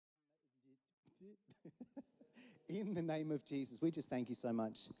In the name of Jesus, we just thank you so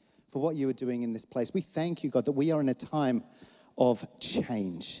much for what you are doing in this place. We thank you, God, that we are in a time of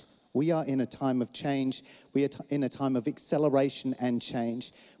change. We are in a time of change. We are in a time of acceleration and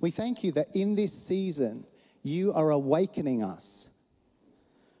change. We thank you that in this season, you are awakening us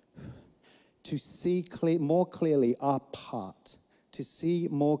to see more clearly our part, to see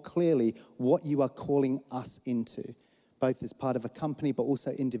more clearly what you are calling us into, both as part of a company, but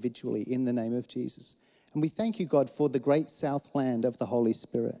also individually, in the name of Jesus. And we thank you, God, for the great southland of the Holy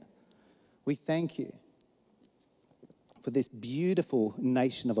Spirit. We thank you for this beautiful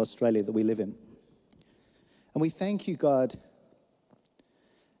nation of Australia that we live in. And we thank you, God,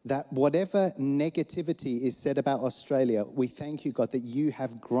 that whatever negativity is said about Australia, we thank you, God, that you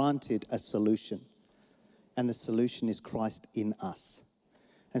have granted a solution. And the solution is Christ in us.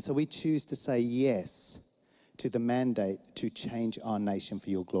 And so we choose to say yes to the mandate to change our nation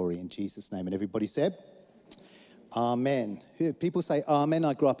for your glory in Jesus' name. And everybody said, Amen. People say amen.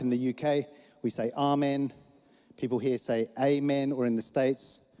 I grew up in the UK. We say amen. People here say amen, or in the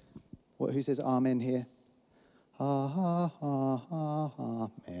States. Who says amen here? Amen.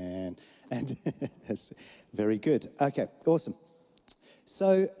 And that's very good. Okay, awesome.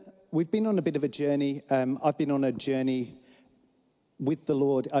 So we've been on a bit of a journey. I've been on a journey with the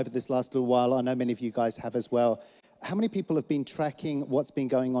Lord over this last little while. I know many of you guys have as well. How many people have been tracking what's been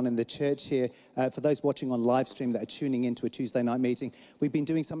going on in the church here? For those watching on live stream that are tuning into a Tuesday night meeting, we've been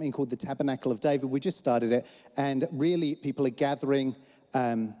doing something called the Tabernacle of David. We just started it, and really people are gathering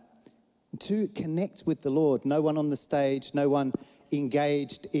to connect with the Lord. No one on the stage, no one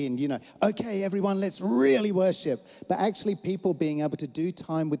engaged in, okay, everyone, let's really worship. But actually people being able to do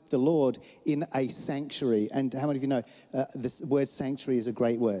time with the Lord in a sanctuary. And how many of you know this word sanctuary is a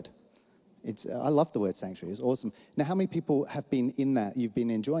great word? I love the word sanctuary. It's awesome. Now, how many people have been in that? You've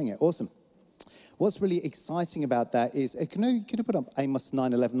been enjoying it. Awesome. What's really exciting about that is, can you put up Amos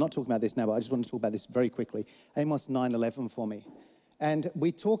 9:11? I'm not talking about this now, but I just want to talk about this very quickly. Amos 9:11 for me. And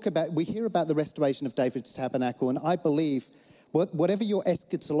we hear about the restoration of David's tabernacle, and I believe whatever your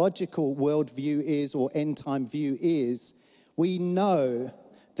eschatological worldview is or end-time view is, we know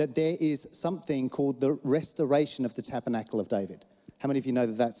that there is something called the restoration of the tabernacle of David. How many of you know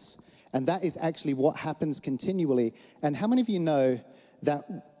and that is actually what happens continually. And how many of you know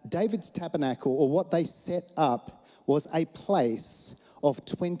that David's tabernacle, or what they set up, was a place of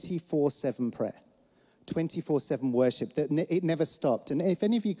 24/7 prayer? 24/7 worship, that it never stopped. And if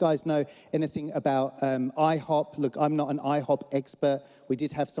any of you guys know anything about IHOP, look, I'm not an IHOP expert. We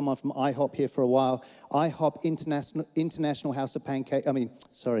did have someone from IHOP here for a while. IHOP, International House of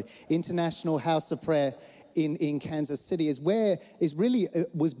International House of Prayer in Kansas City was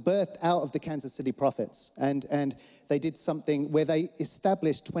birthed out of the Kansas City prophets. And they did something where they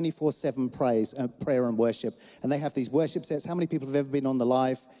established 24/7 prayer and worship. And they have these worship sets. How many people have ever been on the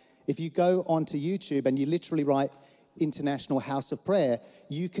live? If you go onto YouTube and you literally write International House of Prayer,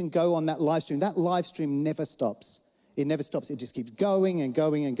 you can go on that live stream. That live stream never stops. It never stops. It just keeps going and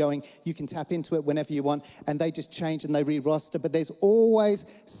going and going. You can tap into it whenever you want, and they just change and they re-roster, but there's always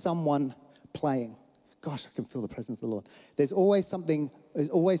someone playing. Gosh, I can feel the presence of the Lord. There's always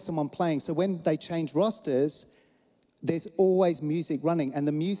someone playing. So when they change rosters, there's always music running, and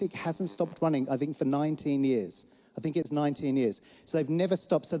the music hasn't stopped running, I think, for 19 years. I think it's 19 years. So they've never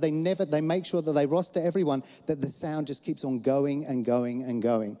stopped. So they make sure that they roster everyone, that the sound just keeps on going and going and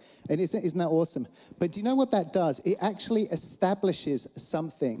going. And isn't that awesome? But do you know what that does? It actually establishes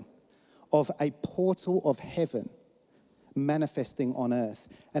something of a portal of heaven manifesting on earth.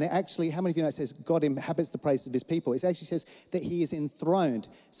 And it actually, how many of you know it says God inhabits the praises of his people? It actually says that he is enthroned.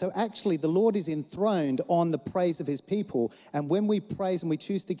 So actually the Lord is enthroned on the praise of his people. And when we praise and we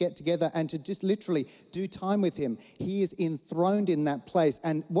choose to get together and to just literally do time with him, he is enthroned in that place.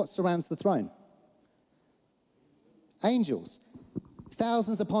 And what surrounds the throne? Angels.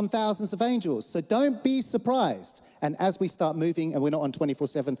 Thousands upon thousands of angels. So don't be surprised. And as we start moving, and we're not on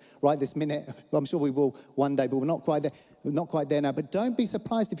 24/7 right this minute, I'm sure we will one day, but we're not quite there. We're not quite there now. But don't be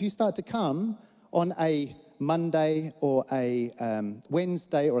surprised if you start to come on a Monday or a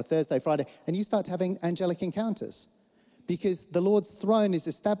Wednesday or a Thursday, Friday, and you start having angelic encounters. Because the Lord's throne is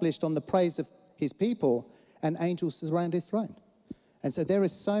established on the praise of his people, and angels surround his throne. And so there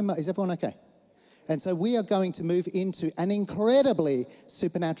is so much. Is everyone okay? And so we are going to move into an incredibly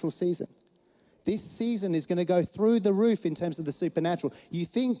supernatural season. This season is going to go through the roof in terms of the supernatural. You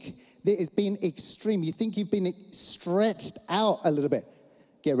think that it's been extreme. You think you've been stretched out a little bit.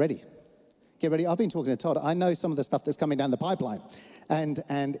 Get ready. Get ready. I've been talking to Todd. I know some of the stuff that's coming down the pipeline. And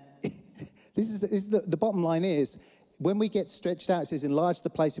this is the bottom line is, when we get stretched out, it says enlarge the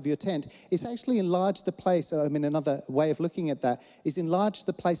place of your tent. It's actually enlarge the place, another way of looking at that is enlarge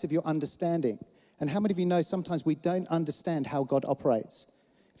the place of your understanding. And how many of you know sometimes we don't understand how God operates?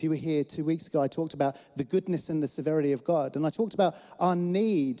 If you were here 2 weeks ago, I talked about the goodness and the severity of God. And I talked about our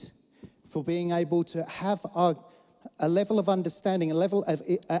need for being able to have a level of understanding, a level of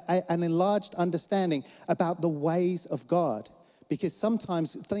an enlarged understanding about the ways of God. Because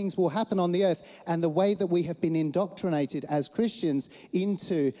sometimes things will happen on the earth, and the way that we have been indoctrinated as Christians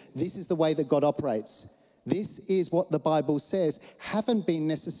into this is the way that God operates, this is what the Bible says, haven't been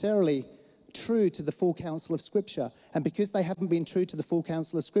necessarily true to the full counsel of Scripture. And because they haven't been true to the full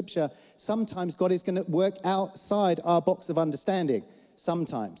counsel of Scripture, sometimes God is going to work outside our box of understanding.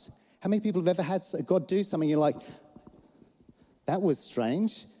 Sometimes. How many people have ever had God do something, you're like, that was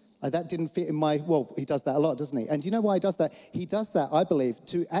strange. That didn't fit in well, he does that a lot, doesn't he? And do you know why he does that? He does that, I believe,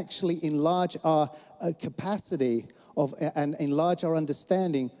 to actually enlarge our capacity and enlarge our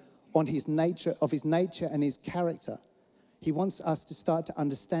understanding on his nature and his character. He wants us to start to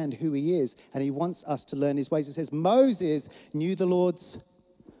understand who he is, and he wants us to learn his ways. It says Moses knew the Lord's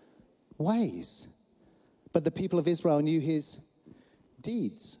ways, but the people of Israel knew his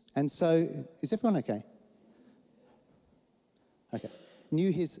deeds. And so, is everyone okay? Okay. Knew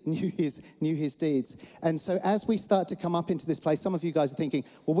his deeds. And so as we start to come up into this place, some of you guys are thinking,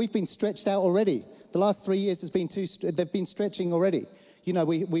 well, we've been stretched out already. The last 3 years they've been stretching already. You know,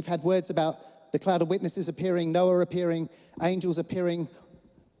 we've had words about the cloud of witnesses appearing, Noah appearing, angels appearing,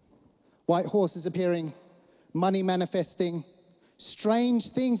 white horses appearing, money manifesting.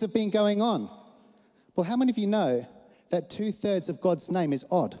 Strange things have been going on. Well, how many of you know that 2/3 of God's name is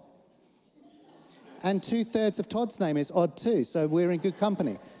odd? And 2/3 of Todd's name is odd too, so we're in good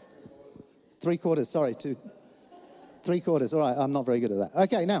company. 3/4, sorry, 3/4. All right, I'm not very good at that.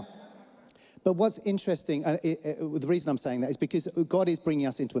 Okay, now, but what's interesting, the reason I'm saying that is because God is bringing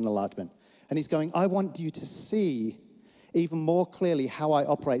us into an enlargement. And he's going, I want you to see even more clearly how I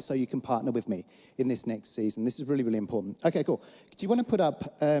operate so you can partner with me in this next season. This is really, really important. Okay, cool. Do you want to put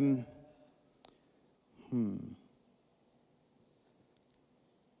up...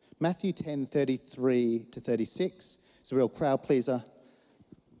 Matthew 10:33-36. It's a real crowd pleaser.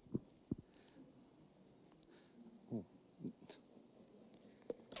 Ooh.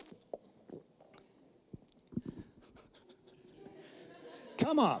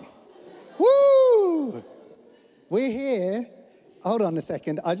 Come on. Woo! We're here. Hold on a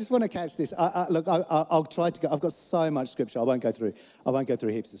second. I just want to catch this. I'll try to go. I've got so much scripture. I won't go through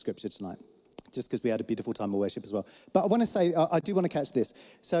heaps of scripture tonight, just because we had a beautiful time of worship as well. But I want to say, I do want to catch this.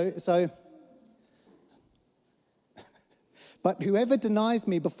 But whoever denies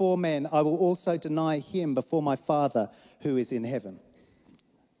me before men, I will also deny him before my Father who is in heaven.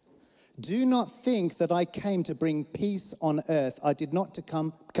 Do not think that I came to bring peace on earth. I did not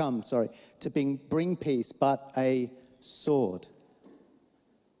come to bring peace, but a sword.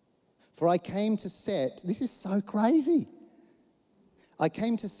 For I came to set, this is so crazy. I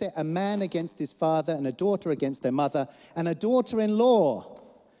came to set a man against his father and a daughter against her mother and a daughter-in-law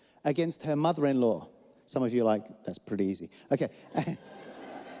against her mother-in-law. Some of you are like, that's pretty easy. Okay.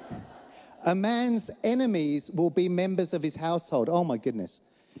 A man's enemies will be members of his household. Oh, my goodness.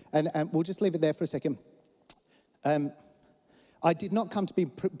 And we'll just leave it there for a second. I did not come to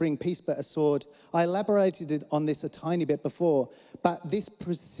bring peace but a sword. I elaborated on this a tiny bit before, but this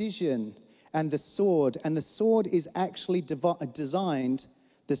precision and the sword is actually designed,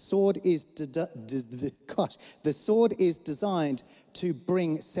 the sword is designed to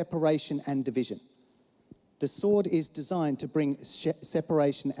bring separation and division. The sword is designed to bring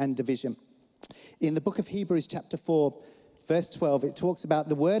separation and division. In the book of Hebrews chapter 4, verse 12, it talks about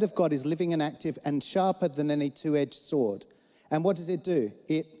the word of God is living and active and sharper than any two-edged sword. And what does it do?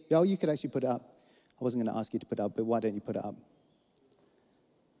 You could actually put it up. I wasn't going to ask you to put it up, but why don't you put it up?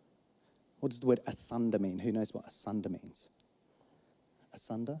 What does the word asunder mean? Who knows what asunder means?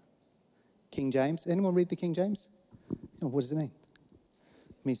 Asunder? King James? Anyone read the King James? Oh, what does it mean?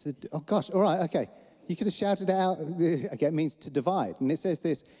 It means all right, okay. You could have shouted it out. Okay, it means to divide. And it says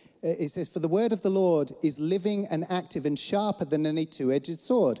this. It says, for the word of the Lord is living and active and sharper than any two-edged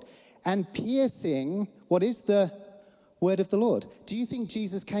sword. And piercing, what is the word of the Lord? Do you think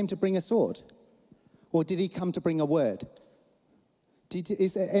Jesus came to bring a sword? Or did he come to bring a word?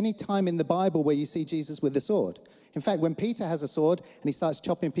 Is there any time in the Bible where you see Jesus with a sword? In fact, when Peter has a sword and he starts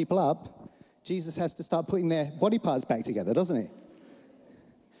chopping people up, Jesus has to start putting their body parts back together, doesn't he?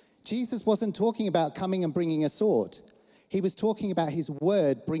 Jesus wasn't talking about coming and bringing a sword. He was talking about his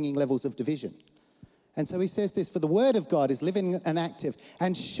word bringing levels of division. And so he says this, for the word of God is living and active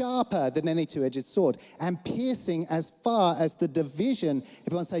and sharper than any two-edged sword and piercing as far as the division,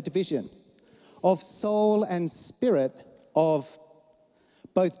 everyone say division, of soul and spirit, of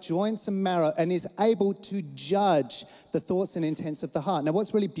both joints and marrow, and is able to judge the thoughts and intents of the heart. Now,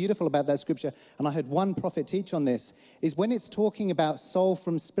 what's really beautiful about that scripture, and I heard one prophet teach on this, is when it's talking about soul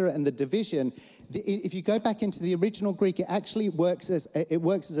from spirit and the division, if you go back into the original Greek, it actually works as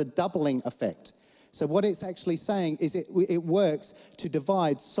a doubling effect. So what it's actually saying is it works to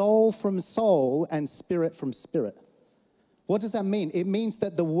divide soul from soul and spirit from spirit. What does that mean? It means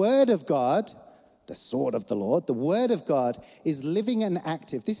that the word of God, the sword of the Lord, the word of God is living and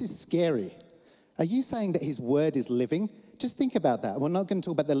active. This is scary. Are you saying that his word is living? Just think about that. We're not going to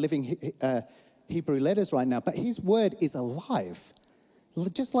talk about the living Hebrew letters right now, but his word is alive,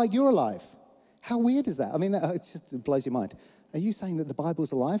 just like you're alive. How weird is that? I mean, it blows your mind. Are you saying that the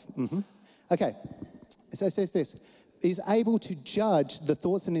Bible's alive? Mm-hmm. Okay, so it says this, is able to judge the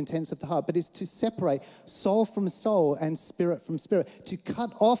thoughts and intents of the heart, but is to separate soul from soul and spirit from spirit, to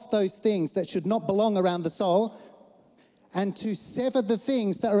cut off those things that should not belong around the soul, and to sever the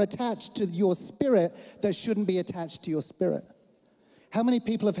things that are attached to your spirit that shouldn't be attached to your spirit. How many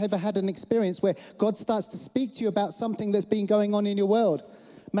people have ever had an experience where God starts to speak to you about something that's been going on in your world?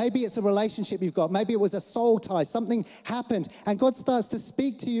 Maybe it's a relationship you've got. Maybe it was a soul tie. Something happened, and God starts to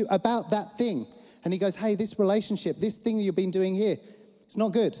speak to you about that thing. And he goes, hey, this relationship, this thing you've been doing here, it's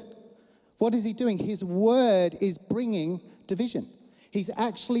not good. What is he doing? His word is bringing division. He's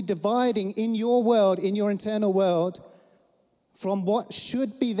actually dividing in your world, in your internal world, from what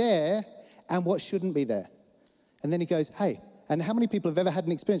should be there and what shouldn't be there. And then he goes, hey, and how many people have ever had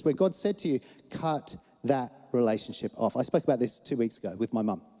an experience where God said to you, cut that relationship off? I spoke about this 2 weeks ago with my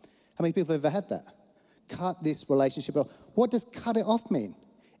mum. How many people have ever had that? Cut this relationship off. What does cut it off mean?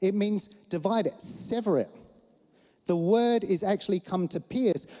 It means divide it, sever it. The word is actually come to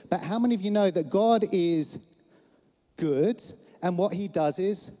pierce. But how many of you know that God is good and what he does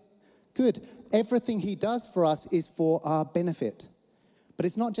is good? Everything he does for us is for our benefit. But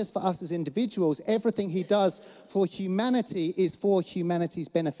it's not just for us as individuals. Everything he does for humanity is for humanity's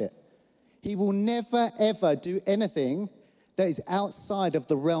benefit. He will never, ever do anything that is outside of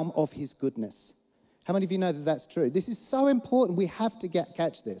the realm of his goodness. How many of you know that that's true? This is so important. We have to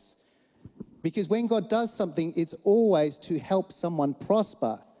catch this. Because when God does something, it's always to help someone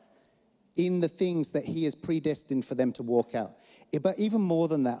prosper in the things that he has predestined for them to walk out. But even more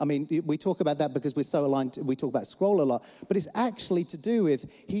than that, I mean, we talk about that because we're so aligned. We talk about scroll a lot. But it's actually to do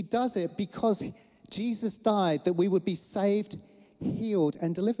with, he does it because Jesus died that we would be saved, healed,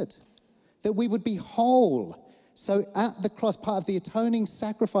 and delivered. That we would be whole. So at the cross, part of the atoning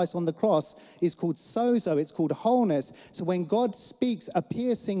sacrifice on the cross is called sozo, it's called wholeness. So when God speaks a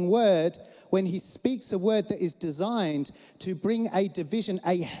piercing word, when he speaks a word that is designed to bring a division,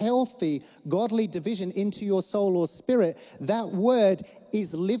 a healthy, godly division into your soul or spirit, that word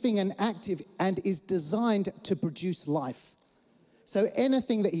is living and active and is designed to produce life. So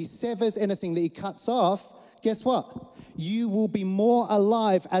anything that he severs, anything that he cuts off, guess what? You will be more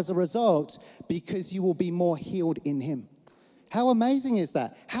alive as a result because you will be more healed in him. How amazing is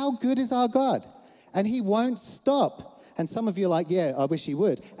that? How good is our God? And he won't stop. And some of you are like, yeah, I wish he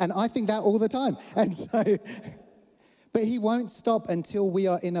would. And I think that all the time. And so, but he won't stop until we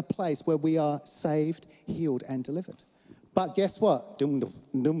are in a place where we are saved, healed, and delivered. But guess what? Dum, dum,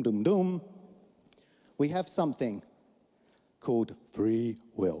 dum, dum, dum. We have something called free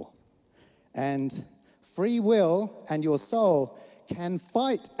will. And free will and your soul can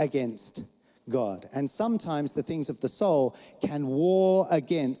fight against God. And sometimes the things of the soul can war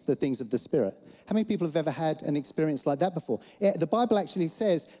against the things of the spirit. How many people have ever had an experience like that before? The Bible actually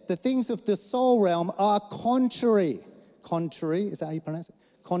says the things of the soul realm are contrary. Contrary, is that how you pronounce it?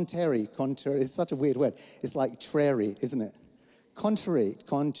 Contrary. It's such a weird word. It's like trary, isn't it? Contrary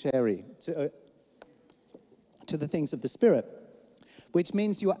to the things of the spirit. Which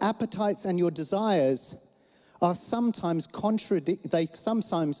means your appetites and your desires are sometimes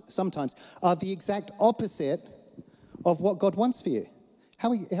sometimes are the exact opposite of what God wants for you.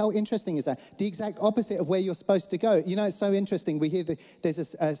 How interesting is that? The exact opposite of where you're supposed to go. You know, it's so interesting. We hear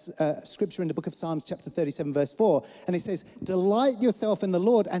there's a scripture in the book of Psalms, chapter 37, verse 4, and it says, delight yourself in the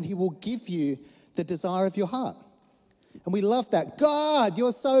Lord and he will give you the desire of your heart. And we love that. God,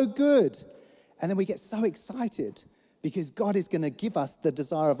 you're so good. And then we get so excited because God is going to give us the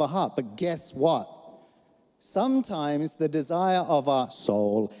desire of our heart. But guess what? Sometimes the desire of our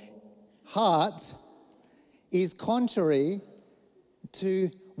soul, heart, is contrary to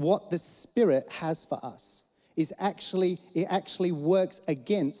what the Spirit has for us. It actually works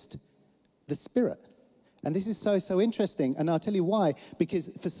against the Spirit. And this is so interesting. And I'll tell you why. Because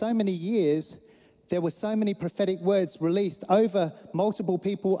for so many years, there were so many prophetic words released over multiple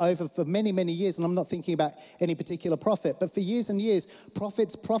people for many, many years. And I'm not thinking about any particular prophet. But for years and years,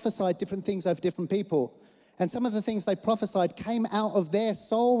 prophets prophesied different things over different people. And some of the things they prophesied came out of their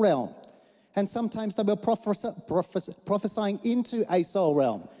soul realm. And sometimes they were prophesying into a soul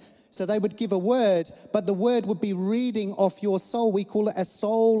realm. So they would give a word, but the word would be reading off your soul. We call it a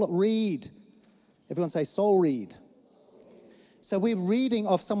soul read. Everyone say soul read. So we're reading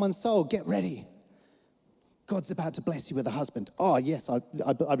off someone's soul. Get ready. God's about to bless you with a husband. Oh, yes, I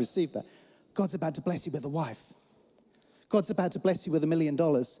received that. God's about to bless you with a wife. God's about to bless you with $1 million.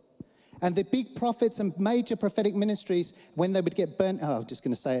 And the big prophets and major prophetic ministries, when they would get burnt, I'm just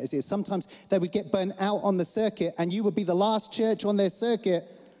going to say it as it is, sometimes they would get burnt out on the circuit, and you would be the last church on their circuit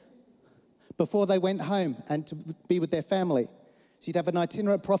before they went home and to be with their family. So you'd have an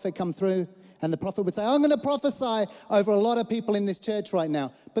itinerant prophet come through, and the prophet would say, I'm going to prophesy over a lot of people in this church right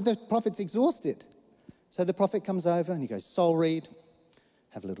now. But the prophet's exhausted. So the prophet comes over and he goes, soul read.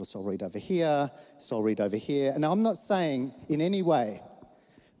 Have a little soul read over here, soul read over here. And I'm not saying in any way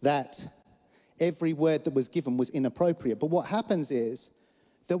that every word that was given was inappropriate. But what happens is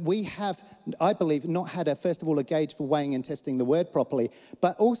that we have, I believe, not had, first of all, a gauge for weighing and testing the word properly,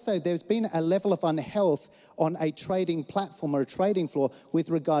 but also there's been a level of unhealth on a trading platform or a trading floor with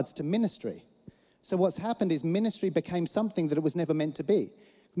regards to ministry. So what's happened is ministry became something that it was never meant to be.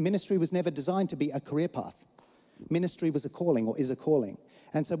 Ministry was never designed to be a career path. Ministry was a calling, or is a calling.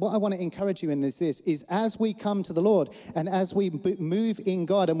 And so what I want to encourage you in this is as we come to the Lord and as we move in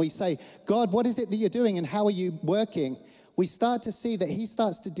God and we say, God, what is it that you're doing and how are you working? We start to see that he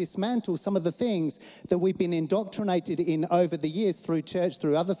starts to dismantle some of the things that we've been indoctrinated in over the years through church,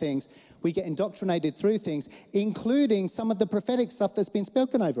 through other things. We get indoctrinated through things, including some of the prophetic stuff that's been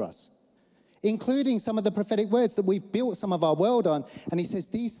spoken over us, including some of the prophetic words that we've built some of our world on. And he says,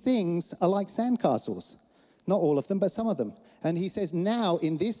 these things are like sandcastles. Not all of them, but some of them. And he says, now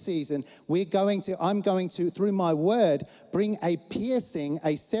in this season, I'm going to, through my word, bring a piercing,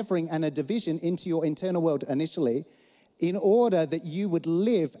 a severing, and a division into your internal world initially, in order that you would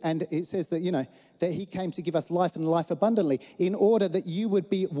live. And it says that, that he came to give us life and life abundantly, in order that you would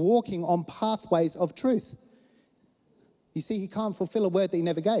be walking on pathways of truth. You see, he can't fulfill a word that he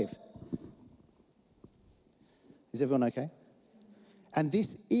never gave. Is everyone okay? And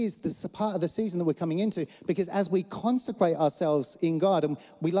this is the part of the season that we're coming into, because as we consecrate ourselves in God, and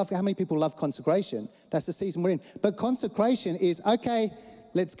we love, how many people love consecration? That's the season we're in. But consecration is, okay,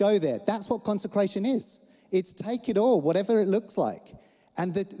 let's go there. That's what consecration is. It's take it all, whatever it looks like.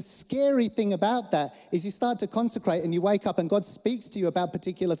 And the scary thing about that is you start to consecrate and you wake up and God speaks to you about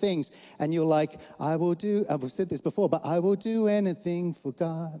particular things. And you're like, I've said this before, but I will do anything for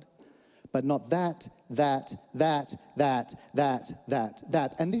God. But not that.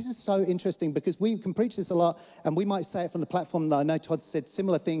 And this is so interesting because we can preach this a lot and we might say it from the platform. I know Todd said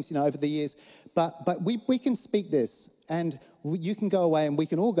similar things, over the years, but we can speak this and you can go away and we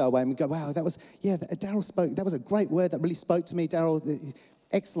can all go away and we go, wow, Daryl spoke. That was a great word that really spoke to me, Daryl.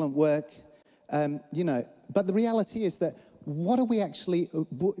 Excellent work. But the reality is that what are we actually,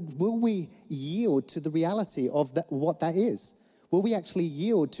 will we yield to the reality of that, what that is? Will we actually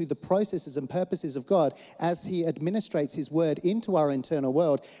yield to the processes and purposes of God as he administrates his word into our internal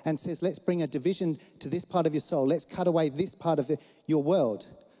world and says, let's bring a division to this part of your soul. Let's cut away this part of your world.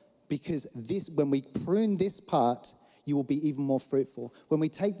 Because when we prune this part, you will be even more fruitful. When we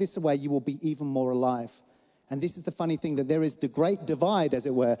take this away, you will be even more alive. And this is the funny thing, that there is the great divide, as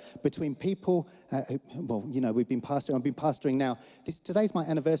it were, between people. We've been pastoring. I've been pastoring now. Today's my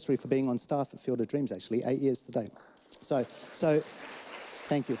anniversary for being on staff at Field of Dreams, actually, 8 years today. So,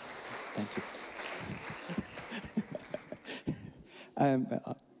 thank you.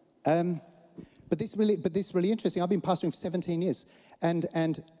 But this is really interesting. I've been pastoring for 17 years,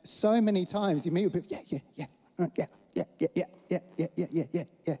 and so many times you meet with people, yeah,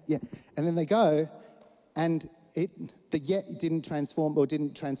 and then they go, and the didn't transform or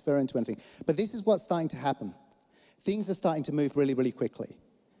didn't transfer into anything. But this is what's starting to happen. Things are starting to move really, really quickly.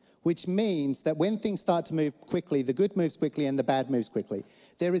 Which means that when things start to move quickly, the good moves quickly and the bad moves quickly.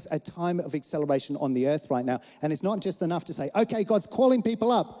 There is a time of acceleration on the earth right now. And it's not just enough to say, okay, God's calling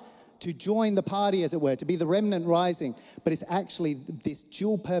people up to join the party, as it were, to be the remnant rising. But it's actually this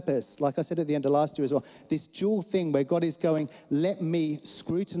dual purpose, like I said at the end of last year as well, this dual thing where God is going, let me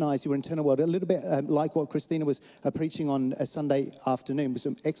scrutinize your internal world. A little bit like what Christina was preaching on a Sunday afternoon. It was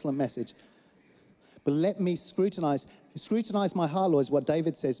an excellent message. But let me scrutinize my heart, Lord, is what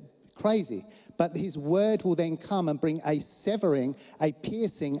David says. Crazy. But his word will then come and bring a severing, a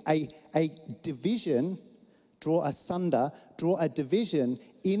piercing, a division draw asunder, draw a division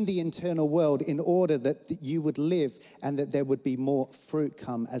in the internal world in order that you would live and that there would be more fruit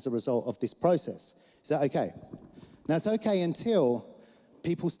come as a result of this process. Is that okay? Now, it's okay until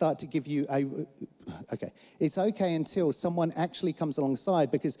people start to give you it's okay until someone actually comes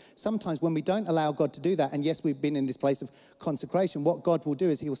alongside, because sometimes when we don't allow God to do that, and yes, we've been in this place of consecration, what God will do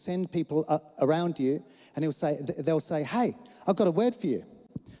is he'll send people around you and they'll say, hey, I've got a word for you.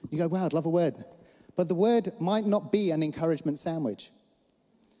 You go, wow, I'd love a word. But the word might not be an encouragement sandwich.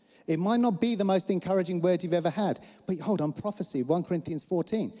 It might not be the most encouraging word you've ever had. But hold on, prophecy, 1 Corinthians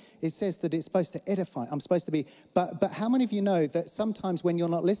 14, it says that it's supposed to edify. I'm supposed to be, but how many of you know that sometimes when you're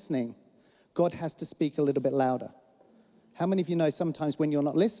not listening, God has to speak a little bit louder? How many of you know sometimes when you're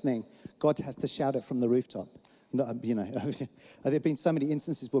not listening, God has to shout it from the rooftop? You know, there have been so many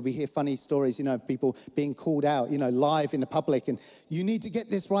instances where we hear funny stories, you know, people being called out, you know, live in the public, and you need to get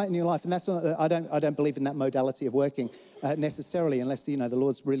this right in your life. And that's not, I don't believe in that modality of working necessarily, unless, you know, the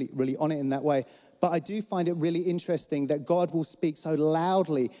Lord's really, really on it in that way. But I do find it really interesting that God will speak so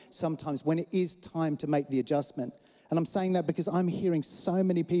loudly sometimes when it is time to make the adjustment. And I'm saying that because I'm hearing so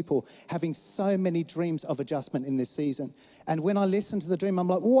many people having so many dreams of adjustment in this season. And when I listen to the dream, I'm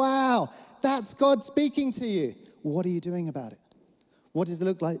like, wow, that's God speaking to you. What are you doing about it? What does it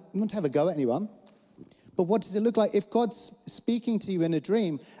look like? Not to have a go at anyone, but what does it look like? If God's speaking to you in a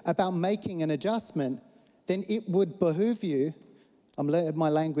dream about making an adjustment, then it would behoove you. Our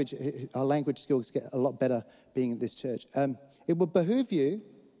language skills get a lot better being at this church. It would behoove you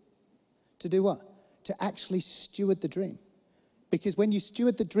to do what? To actually steward the dream. Because when you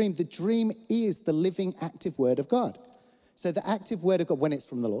steward the dream is the living, active word of God. So the active word of God, when it's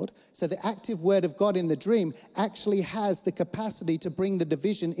from the Lord, so the active word of God in the dream actually has the capacity to bring the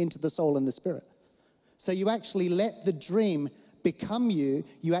division into the soul and the spirit. So you actually let the dream become you.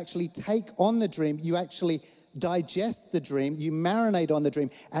 You actually take on the dream. You actually digest the dream. You marinate on the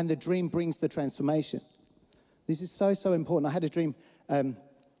dream, and the dream brings the transformation. This is so, so important. I had a dream.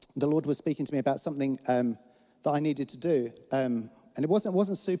 The Lord was speaking to me about something that I needed to do. And it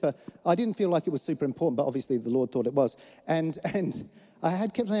wasn't super, I didn't feel like it was super important, but obviously the Lord thought it was. And I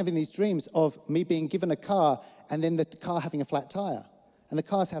had kept on having these dreams of me being given a car and then the car having a flat tire. And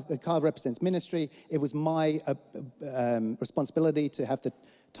the car represents ministry. It was my responsibility to have the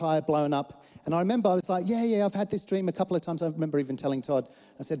tire blown up. And I remember I was like, yeah, I've had this dream a couple of times. I remember even telling Todd,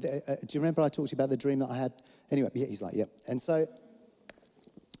 I said, do you remember I talked to you about the dream that I had? Anyway, yeah, he's like, yeah. And so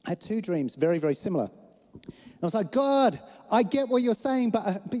I had two dreams, very, very similar. And I was like, God, I get what you're saying,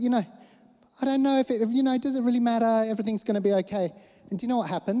 but you know, I don't know if it doesn't really matter. Everything's going to be okay. And do you know what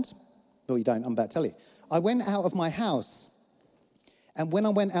happened? Well, you don't. I'm about to tell you. I went out of my house, and when I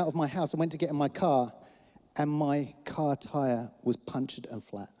went out of my house, I went to get in my car, and my car tire was punctured and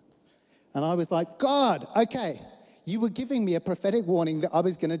flat. And I was like, God, okay, you were giving me a prophetic warning that I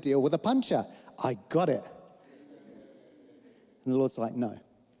was going to deal with a puncture. I got it. And the Lord's like, no.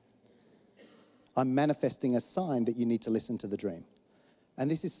 I'm manifesting a sign that you need to listen to the dream. And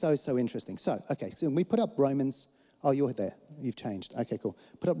this is so, so interesting. So we put up Romans. Oh, you're there. You've changed. Okay, cool.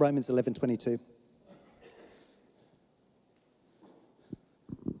 Put up Romans 11:22.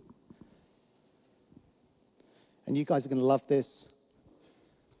 And you guys are going to love this.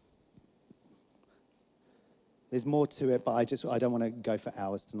 There's more to it, but I don't want to go for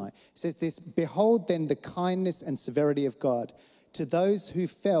hours tonight. It says this, behold then the kindness and severity of God. To those who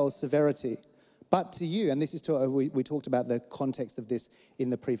fell, severity. But to you, and this is we talked about the context of this in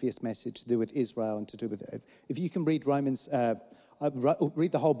the previous message to do with Israel and to do with, if you can read Romans,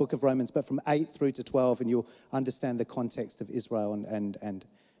 read the whole book of Romans, but from 8 through to 12, and you'll understand the context of Israel and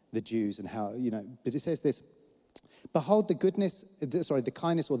the Jews and how, but it says this, behold the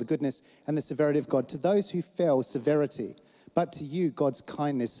kindness or the goodness and the severity of God. To those who fell, severity, but to you, God's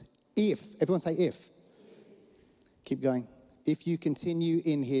kindness, everyone say if. Keep going. If you continue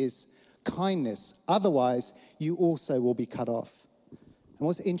in his kindness, otherwise you also will be cut off. And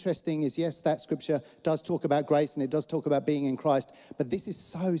what's interesting is, yes, that scripture does talk about grace and it does talk about being in Christ, but this is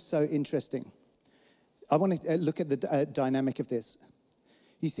so, so interesting. I want to look at the dynamic of this.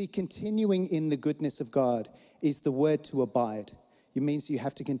 You see, continuing in the goodness of God is the word to abide. It means you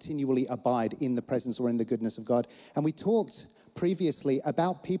have to continually abide in the presence or in the goodness of God. And we talked previously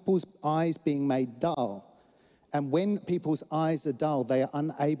about people's eyes being made dull. And when people's eyes are dull, they are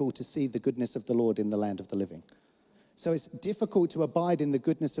unable to see the goodness of the Lord in the land of the living. So it's difficult to abide in the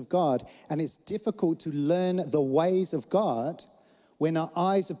goodness of God, and it's difficult to learn the ways of God when our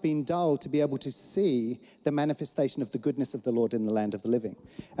eyes have been dulled to be able to see the manifestation of the goodness of the Lord in the land of the living.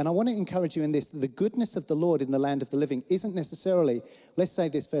 And I want to encourage you in this, that the goodness of the Lord in the land of the living isn't necessarily, let's say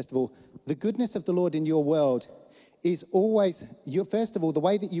this first of all, the goodness of the Lord in your world is always, first of all, the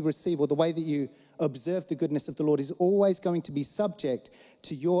way that you receive or the way that you observe the goodness of the Lord is always going to be subject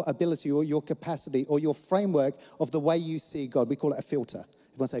to your ability or your capacity or your framework of the way you see God. We call it a filter.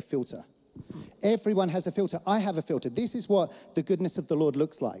 Everyone say filter. Everyone has a filter. I have a filter. This is what the goodness of the Lord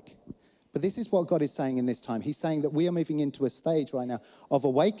looks like. But this is what God is saying in this time. He's saying that we are moving into a stage right now of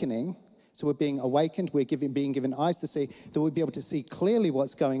awakening. So we're being awakened. We're being given eyes to see, that we'll be able to see clearly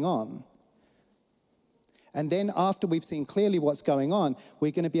what's going on. And then after we've seen clearly what's going on,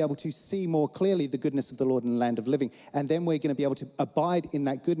 we're going to be able to see more clearly the goodness of the Lord in the land of living. And then we're going to be able to abide in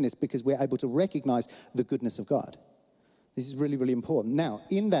that goodness because we're able to recognize the goodness of God. This is really, really important. Now,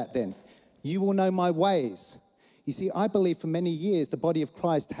 in that then, you will know my ways. You see, I believe for many years the body of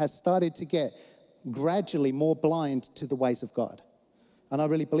Christ has started to get gradually more blind to the ways of God. And I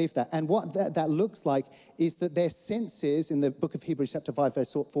really believe that. And what that looks like is that their senses, in the book of Hebrews chapter 5,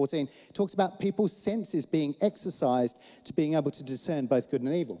 verse 14, talks about people's senses being exercised to being able to discern both good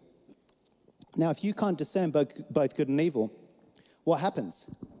and evil. Now, if you can't discern both good and evil, what happens?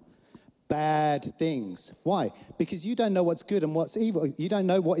 Bad things. Why? Because you don't know what's good and what's evil. You don't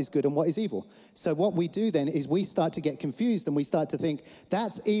know what is good and what is evil. So what we do then is we start to get confused and we start to think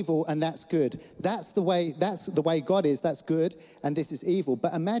that's evil and that's good. That's the way God is. That's good and this is evil.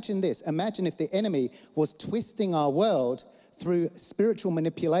 But imagine this. Imagine if the enemy was twisting our world through spiritual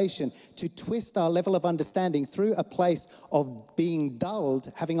manipulation to twist our level of understanding through a place of being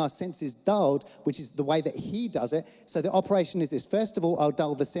dulled, having our senses dulled, which is the way that he does it. So the operation is this. First of all, I'll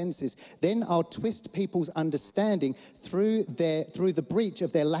dull the senses. Then I'll twist people's understanding through the breach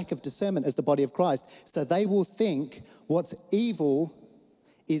of their lack of discernment as the body of Christ. So they will think what's evil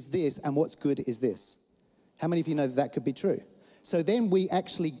is this and what's good is this. How many of you know that could be true? So then we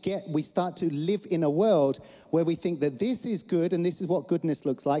start to live in a world where we think that this is good and this is what goodness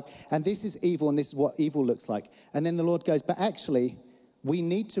looks like, and this is evil and this is what evil looks like. And then the Lord goes, but actually, we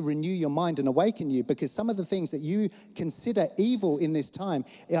need to renew your mind and awaken you, because some of the things that you consider evil in this time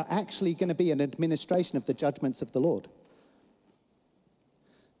are actually going to be an administration of the judgments of the Lord.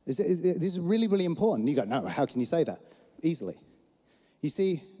 This is really, really important. You go, no, how can you say that? Easily. You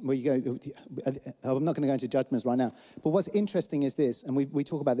see, well, you go, I'm not going to go into judgments right now. But what's interesting is this, and we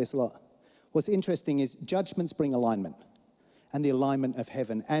talk about this a lot. What's interesting is judgments bring alignment and the alignment of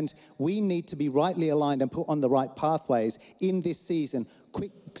heaven. And we need to be rightly aligned and put on the right pathways in this season,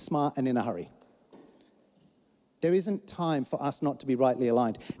 quick, smart, and in a hurry. There isn't time for us not to be rightly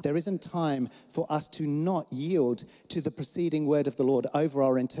aligned. There isn't time for us to not yield to the preceding word of the Lord over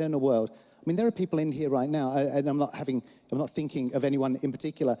our internal world. I mean, there are people in here right now, and I'm not thinking of anyone in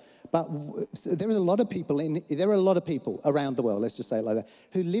particular, but there are a lot of people around the world, let's just say it like that,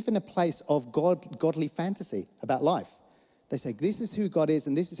 who live in a place of godly fantasy about life. They say, this is who God is,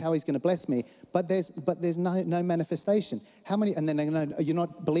 and this is how he's going to bless me, but there's no manifestation. How many? And then they go, no, you're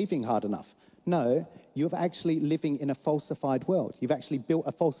not believing hard enough. No, you're actually living in a falsified world. You've actually built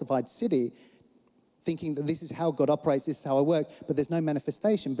a falsified city, thinking that this is how God operates, this is how I work, but there's no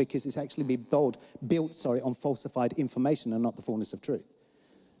manifestation because it's actually been built on falsified information and not the fullness of truth.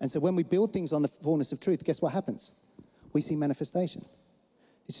 And so when we build things on the fullness of truth, guess what happens? We see manifestation.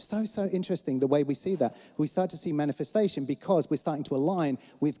 It's just so interesting the way we see that. We start to see manifestation because we're starting to align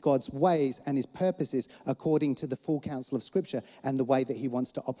with God's ways and his purposes according to the full counsel of Scripture and the way that he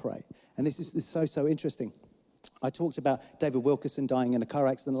wants to operate. And this is so interesting. I talked about David Wilkerson dying in a car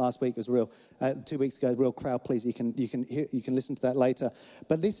accident last week. It was 2 weeks ago, real crowd please. You can listen to that later.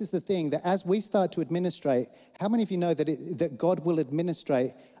 But this is the thing, that as we start to administrate, how many of you know that God will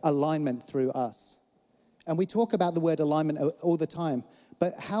administrate alignment through us? And we talk about the word alignment all the time,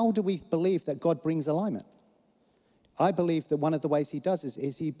 but how do we believe that God brings alignment? I believe that one of the ways he does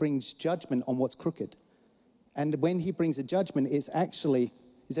is he brings judgment on what's crooked. And when he brings a judgment, is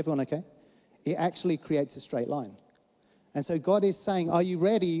everyone okay? It actually creates a straight line. And so God is saying, are you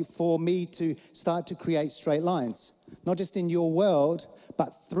ready for me to start to create straight lines? Not just in your world,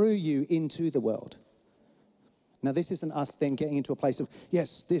 but through you into the world. Now, this isn't us then getting into a place of,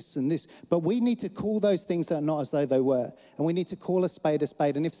 yes, this and this. But we need to call those things that are not as though they were. And we need to call a spade a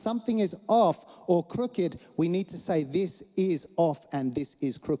spade. And if something is off or crooked, we need to say this is off and this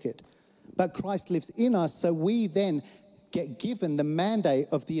is crooked. But Christ lives in us, so we then get given the mandate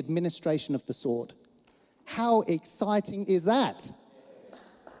of the administration of the sword. How exciting is that?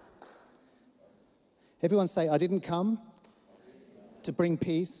 Everyone say, I didn't come to bring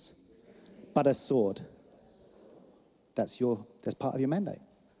peace, but a sword. That's part of your mandate.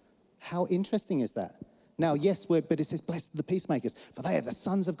 How interesting is that? Now, yes, but it says, blessed are the peacemakers, for they are the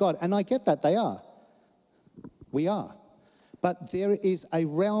sons of God. And I get that, they are. We are. But there is a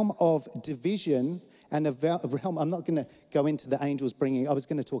realm of division and a realm, I'm not going to go into the angels bringing, I was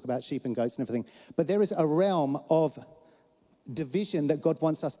going to talk about sheep and goats and everything, but there is a realm of division that God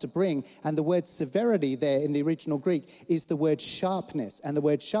wants us to bring. And the word severity there in the original Greek is the word sharpness. And the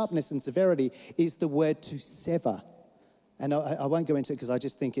word sharpness and severity is the word to sever. And I won't go into it because I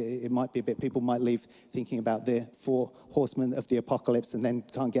just think it might be a bit, people might leave thinking about the 4 horsemen of the apocalypse and then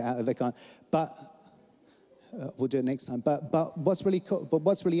can't get out of it. But we'll do it next time. But what's really cool, but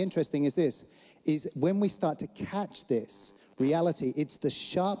what's really interesting is this, is when we start to catch this reality, it's the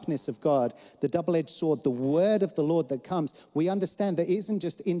sharpness of God, the double-edged sword, the word of the Lord that comes. We understand that it isn't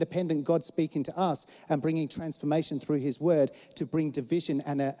just independent God speaking to us and bringing transformation through his word to bring division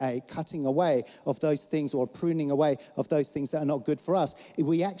and a cutting away of those things or pruning away of those things that are not good for us.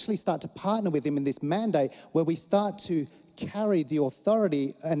 We actually start to partner with him in this mandate where we start to carry the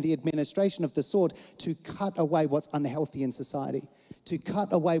authority and the administration of the sword to cut away what's unhealthy in society, to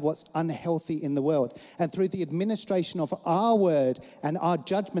cut away what's unhealthy in the world. And through the administration of our word and our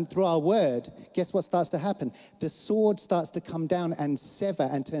judgment through our word, guess what starts to happen? The sword starts to come down and sever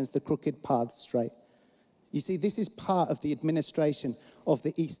and turns the crooked path straight. You see, this is part of the administration of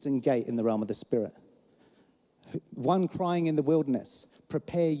the eastern gate in the realm of the spirit. One crying in the wilderness,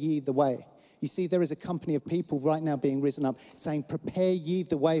 prepare ye the way. You see, there is a company of people right now being risen up saying, prepare ye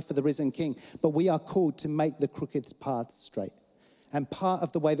the way for the risen king. But we are called to make the crooked path straight. And part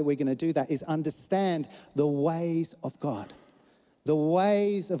of the way that we're going to do that is understand the ways of God. The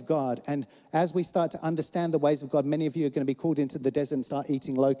ways of God. And as we start to understand the ways of God, many of you are going to be called into the desert and start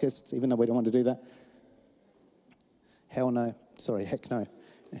eating locusts, even though we don't want to do that. Hell no. Sorry, heck no.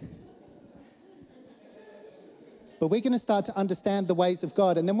 But we're going to start to understand the ways of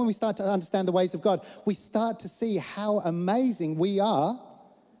God. And then when we start to understand the ways of God, we start to see how amazing we are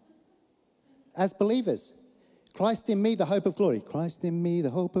as believers. Christ in me, the hope of glory. Christ in me,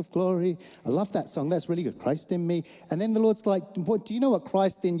 the hope of glory. I love that song. That's really good. Christ in me. And then the Lord's like, what, do you know what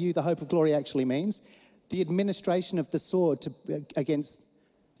Christ in you, the hope of glory actually means? The administration of the sword against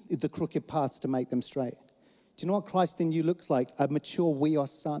the crooked paths to make them straight. Do you know what Christ in you looks like? A mature weos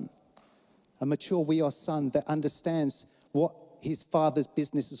son. A mature weos son that understands what his father's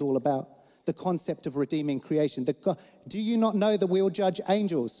business is all about. The concept of redeeming creation. Do you not know that we'll judge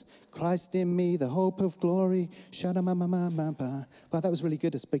angels? Christ in me, the hope of glory. Wow, that was really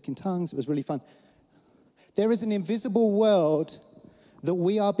good to speak in tongues. It was really fun. There is an invisible world that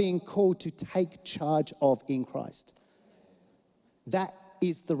we are being called to take charge of in Christ. That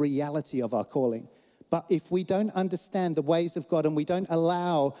is the reality of our calling. But if we don't understand the ways of God and we don't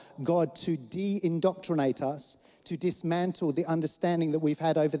allow God to de-indoctrinate us, to dismantle the understanding that we've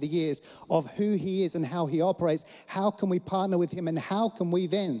had over the years of who he is and how he operates, how can we partner with him and how can we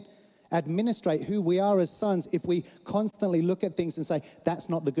then administrate who we are as sons if we constantly look at things and say, that's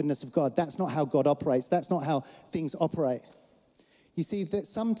not the goodness of God, that's not how God operates, that's not how things operate. You see, that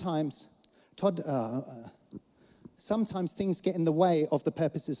sometimes things get in the way of the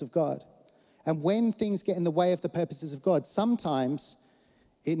purposes of God. And when things get in the way of the purposes of God, sometimes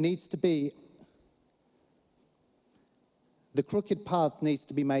it needs to be, the crooked path needs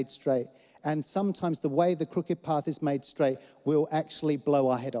to be made straight. And sometimes the way the crooked path is made straight will actually blow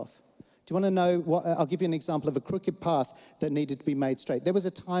our head off. Do you want to know what? I'll give you an example of a crooked path that needed to be made straight. There was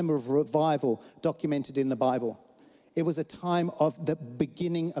a time of revival documented in the Bible. It was a time of the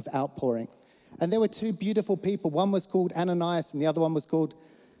beginning of outpouring. And there were 2 beautiful people. One was called Ananias and the other one was called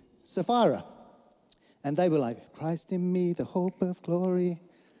Sapphira. And they were like, Christ in me, the hope of glory.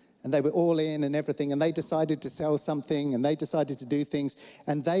 And they were all in and everything. And they decided to sell something and they decided to do things.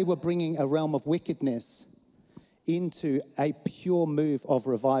 And they were bringing a realm of wickedness into a pure move of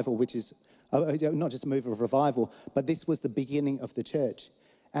revival, which is not just a move of revival, but this was the beginning of the church.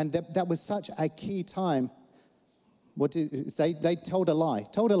 And that was such a key time. They told a lie,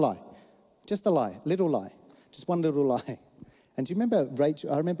 just a lie, little lie, just one little lie. And do you remember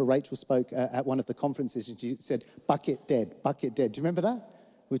Rachel? I remember Rachel spoke at one of the conferences and she said, bucket dead, bucket dead. Do you remember that?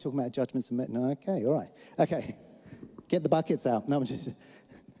 We were talking about judgments and... No, okay, all right. Okay, get the buckets out. No, I'm just...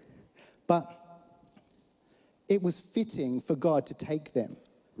 But it was fitting for God to take them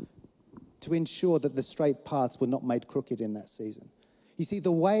to ensure that the straight paths were not made crooked in that season. You see,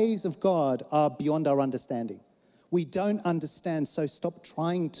 the ways of God are beyond our understanding. We don't understand, so stop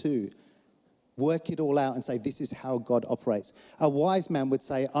trying to work it all out and say, this is how God operates. A wise man would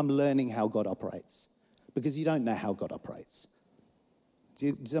say, I'm learning how God operates, because you don't know how God operates.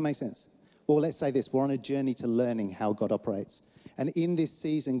 Does that make sense? Or let's say this, we're on a journey to learning how God operates. And in this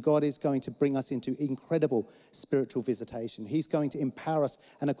season, God is going to bring us into incredible spiritual visitation. He's going to empower us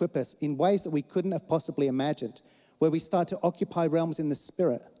and equip us in ways that we couldn't have possibly imagined, where we start to occupy realms in the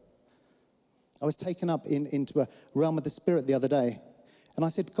spirit. I was taken up into a realm of the spirit the other day. And I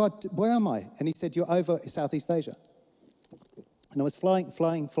said, God, where am I? And he said, you're over Southeast Asia. And I was flying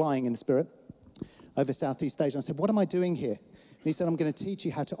in the spirit over Southeast Asia. I said, what am I doing here? And he said, I'm going to teach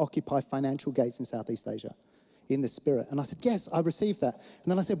you how to occupy financial gates in Southeast Asia in the spirit. And I said, yes, I received that.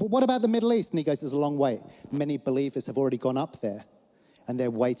 And then I said, well, what about the Middle East? And he goes, there's a long way. Many believers have already gone up there and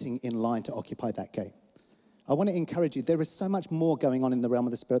they're waiting in line to occupy that gate. I want to encourage you, there is so much more going on in the realm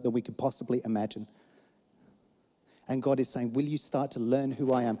of the spirit than we could possibly imagine. And God is saying, will you start to learn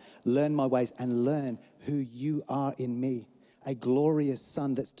who I am, learn my ways, and learn who you are in me? A glorious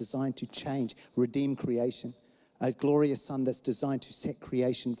son that's designed to change, redeem creation. A glorious son that's designed to set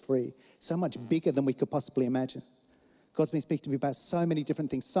creation free. So much bigger than we could possibly imagine. God's been speaking to me about so many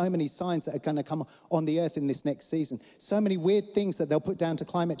different things, so many signs that are going to come on the earth in this next season. So many weird things that they'll put down to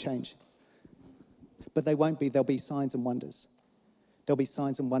climate change. But they won't be. There'll be signs and wonders. There'll be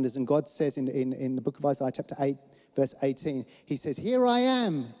signs and wonders. And God says in the book of Isaiah chapter 8, verse 18, he says, here I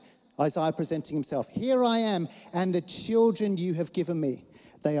am, Isaiah presenting himself, here I am, and the children you have given me,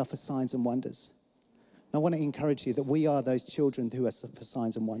 they are for signs and wonders. And I want to encourage you that we are those children who are for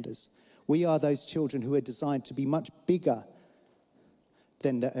signs and wonders. We are those children who are designed to be much bigger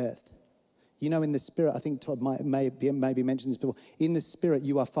than the earth. You know, in the spirit, I think Todd maybe mentioned this before, in the spirit,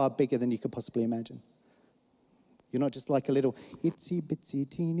 you are far bigger than you could possibly imagine. You're not just like a little itsy bitsy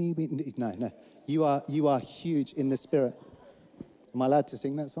teeny. No. You are huge in the spirit. Am I allowed to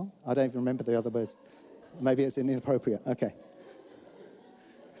sing that song? I don't even remember the other words. Maybe it's inappropriate. Okay.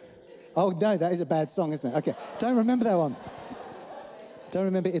 Oh, no, that is a bad song, isn't it? Okay. Don't remember that one. Don't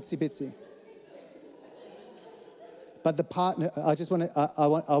remember itsy bitsy. But the partner,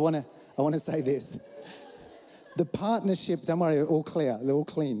 I want to say this. The partnership, don't worry, all clear. They're all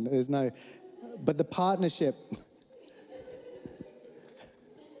clean. But the partnership.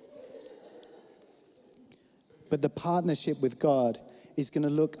 But the partnership with God is going to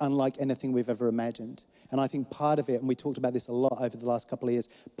look unlike anything we've ever imagined. And I think part of it, and we talked about this a lot over the last couple of years,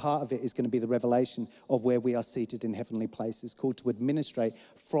 part of it is going to be the revelation of where we are seated in heavenly places, called to administrate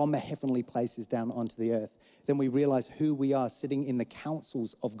from heavenly places down onto the earth. Then we realize who we are sitting in the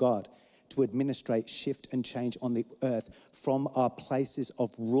councils of God to administrate, shift and change on the earth from our places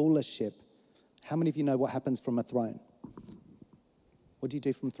of rulership. How many of you know what happens from a throne? What do you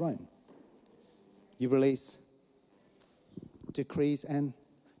do from a throne? You release decrees and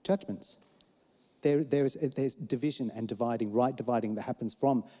judgments. There's division and dividing that happens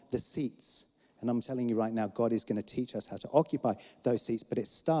from the seats. And I'm telling you right now, God is going to teach us how to occupy those seats. But it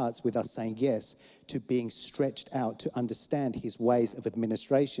starts with us saying yes to being stretched out to understand his ways of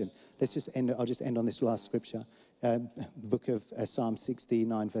administration. I'll just end on this last scripture. Book of Psalm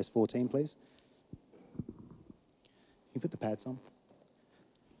 69, verse 14, please. You put the pads on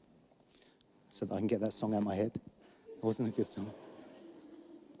so that I can get that song out of my head. It wasn't a good song.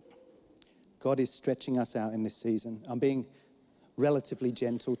 God is stretching us out in this season. I'm being relatively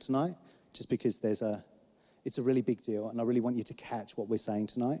gentle tonight just because it's a really big deal, and I really want you to catch what we're saying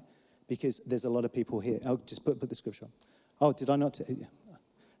tonight because there's a lot of people here. Oh, just put the scripture on. Oh, did I not?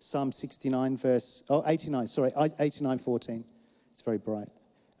 Psalm 69 89, 14. It's very bright.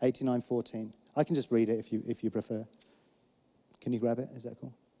 89:14. I can just read it if you prefer. Can you grab it? Is that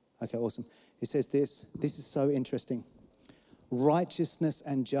cool? Okay, awesome. It says this. This is so interesting. Righteousness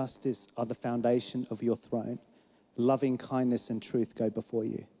and justice are the foundation of your throne. Loving kindness and truth go before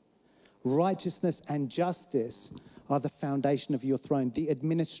you. Righteousness and justice are the foundation of your throne. The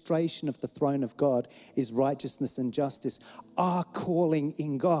administration of the throne of God is righteousness and justice. Our calling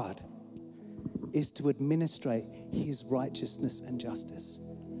in God is to administrate his righteousness and justice.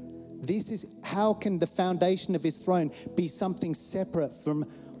 This is how can the foundation of his throne be something separate from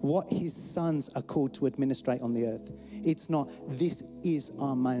what his sons are called to administrate on the earth. It's not. This is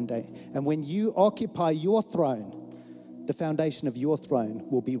our mandate. And when you occupy your throne, the foundation of your throne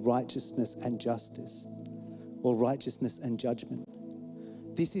will be righteousness and justice, or righteousness and judgment.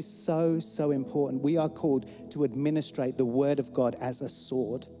 This is so, so important. We are called to administrate the word of God as a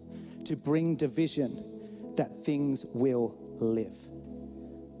sword, to bring division that things will live.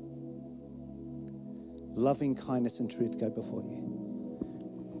 Loving kindness and truth go before you.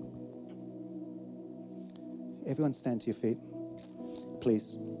 Everyone stand to your feet,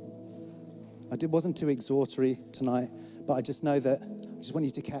 please. It wasn't too exhortatory tonight, but I just know that I just want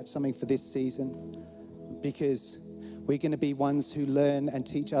you to catch something for this season because We're going to be ones who learn and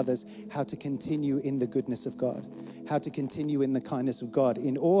teach others how to continue in the goodness of God, how to continue in the kindness of God,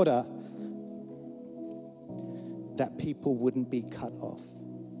 in order that people wouldn't be cut off.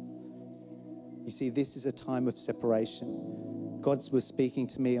 You see, this is a time of separation. God was speaking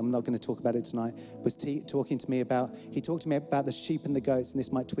to me, I'm not going to talk about it tonight, he talked to me about the sheep and the goats, and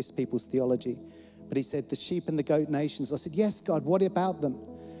this might twist people's theology. But he said, the sheep and the goat nations. I said, yes, God, what about them?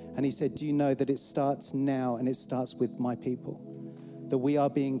 And he said, do you know that it starts now and it starts with my people? That we are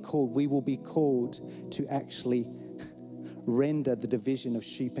being called, we will be called to actually render the division of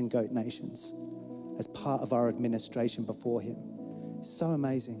sheep and goat nations as part of our administration before him. So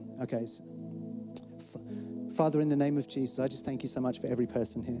amazing. Okay. Father, in the name of Jesus, I just thank you so much for every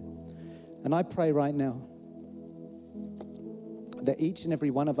person here. And I pray right now that each and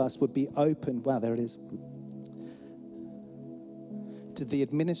every one of us would be open, wow, there it is, to the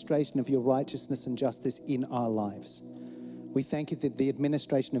administration of your righteousness and justice in our lives. We thank you that the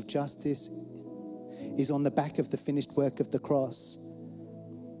administration of justice is on the back of the finished work of the cross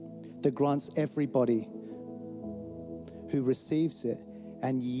that grants everybody who receives it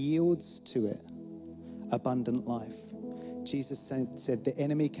and yields to it abundant life. Jesus said, the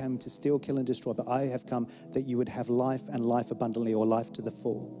enemy came to steal, kill, and destroy, but I have come that you would have life and life abundantly, or life to the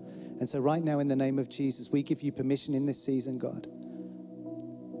full. And so right now, in the name of Jesus, we give you permission in this season, God,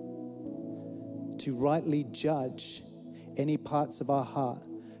 to rightly judge any parts of our heart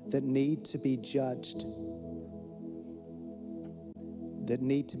that need to be judged, that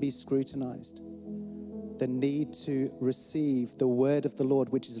need to be scrutinized, that need to receive the word of the Lord,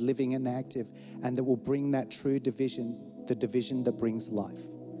 which is living and active, and that will bring that true division, the division that brings life.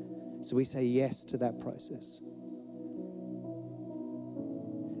 So we say yes to that process.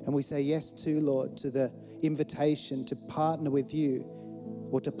 And we say yes to, Lord, to the invitation to partner with you,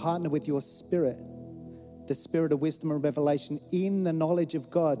 or to partner with your spirit, the spirit of wisdom and revelation in the knowledge of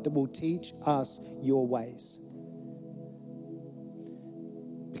God that will teach us your ways.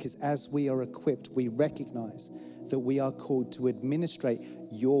 Because as we are equipped, we recognize that we are called to administrate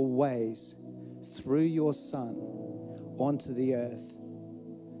your ways through your Son onto the earth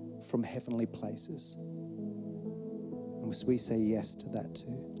from heavenly places. And so we say yes to that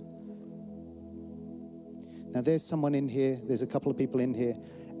too. Now there's someone in here, there's a couple of people in here,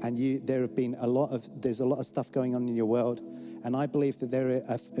 and there's a lot of stuff going on in your world. And I believe that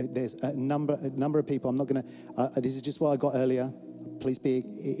there's a number of people. I'm not going to, this is just what I got earlier. Please be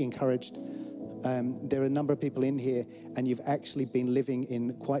encouraged. There are a number of people in here, and you've actually been living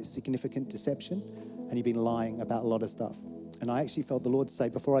in quite significant deception, and you've been lying about a lot of stuff. And I actually felt the Lord say,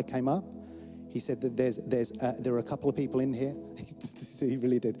 before I came up, he said that there are a couple of people in here. He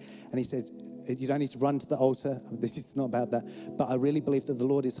really did. And he said, you don't need to run to the altar. It's not about that. But I really believe that the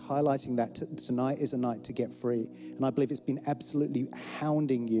Lord is highlighting that tonight is a night to get free. And I believe it's been absolutely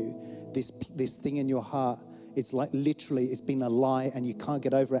hounding you, this thing in your heart. It's like literally, it's been a lie and you can't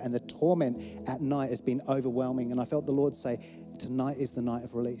get over it. And the torment at night has been overwhelming. And I felt the Lord say, tonight is the night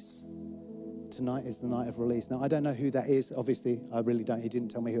of release. Tonight is the night of release. Now, I don't know who that is. Obviously, I really don't. He didn't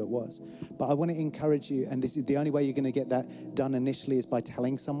tell me who it was. But I want to encourage you, and this is the only way you're going to get that done initially is by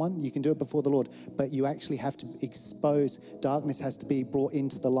telling someone. You can do it before the Lord, but you actually have to expose. Darkness has to be brought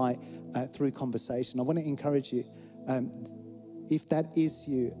into the light through conversation. I want to encourage you. If that is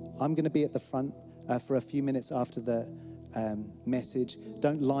you, I'm going to be at the front for a few minutes after the message.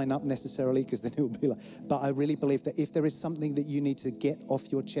 Don't line up necessarily, because then it will be like, but I really believe that if there is something that you need to get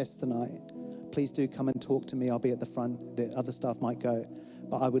off your chest tonight, please do come and talk to me. I'll be at the front. The other staff might go.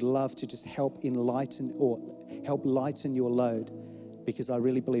 But I would love to just help lighten your load, because I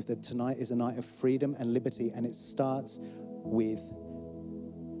really believe that tonight is a night of freedom and liberty, and it starts with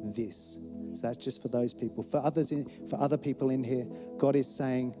this. So that's just for those people. For other people in here, God is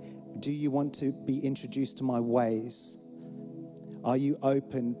saying, do you want to be introduced to my ways? Are you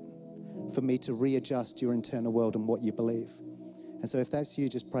open for me to readjust your internal world and what you believe? And so if that's you,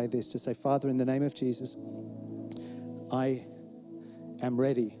 just pray this. Just say, Father, in the name of Jesus, I am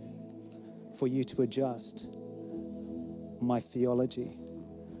ready for you to adjust my theology,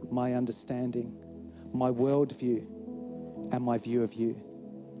 my understanding, my worldview, and my view of you.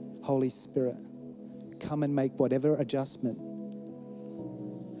 Holy Spirit, come and make whatever adjustment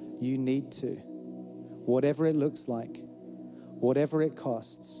you need to, whatever it looks like, whatever it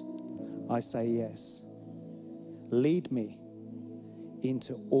costs. I say yes. Lead me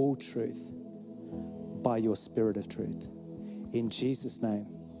into all truth by your Spirit of truth. In Jesus' name.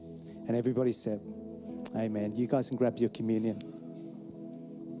 And everybody said, amen. You guys can grab your communion.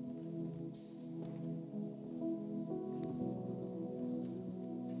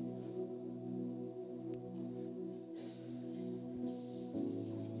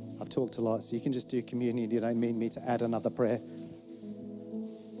 talked a lot, so you can just do communion. You don't need me to add another prayer.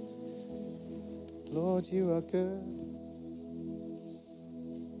 Lord, you are good.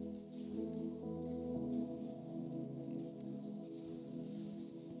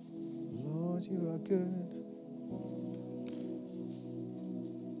 Lord, you are good.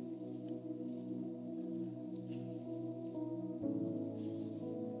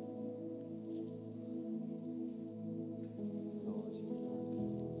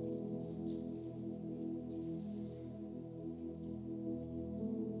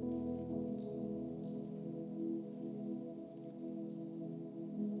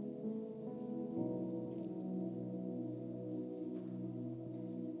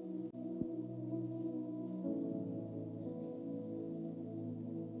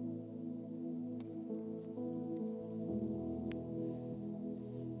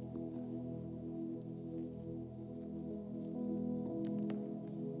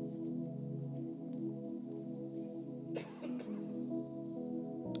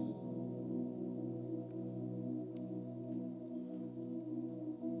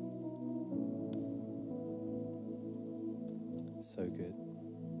 So good.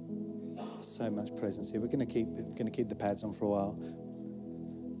 So much presence here. We're going to keep the pads on for a while.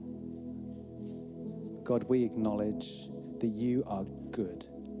 God, we acknowledge that you are good.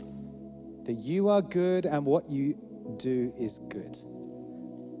 That you are good and what you do is good.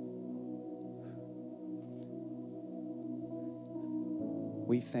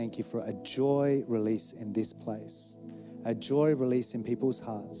 We thank you for a joy release in this place. A joy release in people's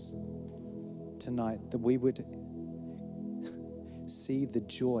hearts tonight, that we would see the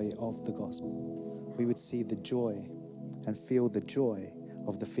joy of the gospel. We would see the joy and feel the joy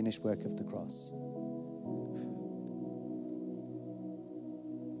of the finished work of the cross.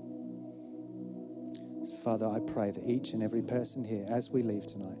 So Father, I pray that each and every person here, as we leave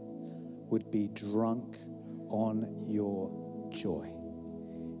tonight, would be drunk on your joy.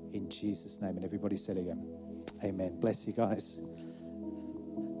 In Jesus' name. And everybody said again, amen. Bless you guys.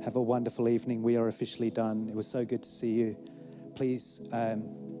 Have a wonderful evening. We are officially done. It was so good to see you. Please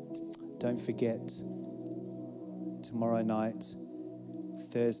don't forget, tomorrow night,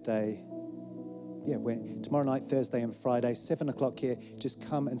 Thursday, tomorrow night, Thursday and Friday, 7 o'clock here, just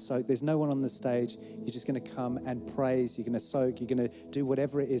come and soak. There's no one on the stage. You're just going to come and praise. You're going to soak. You're going to do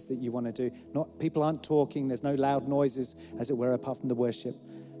whatever it is that you want to do. People aren't talking. There's no loud noises, as it were, apart from the worship.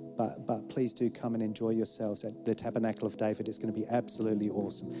 But please do come and enjoy yourselves at the Tabernacle of David. It's going to be absolutely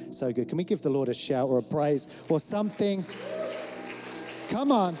awesome. So good. Can we give the Lord a shout or a praise or something?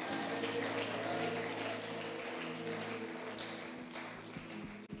 Come on.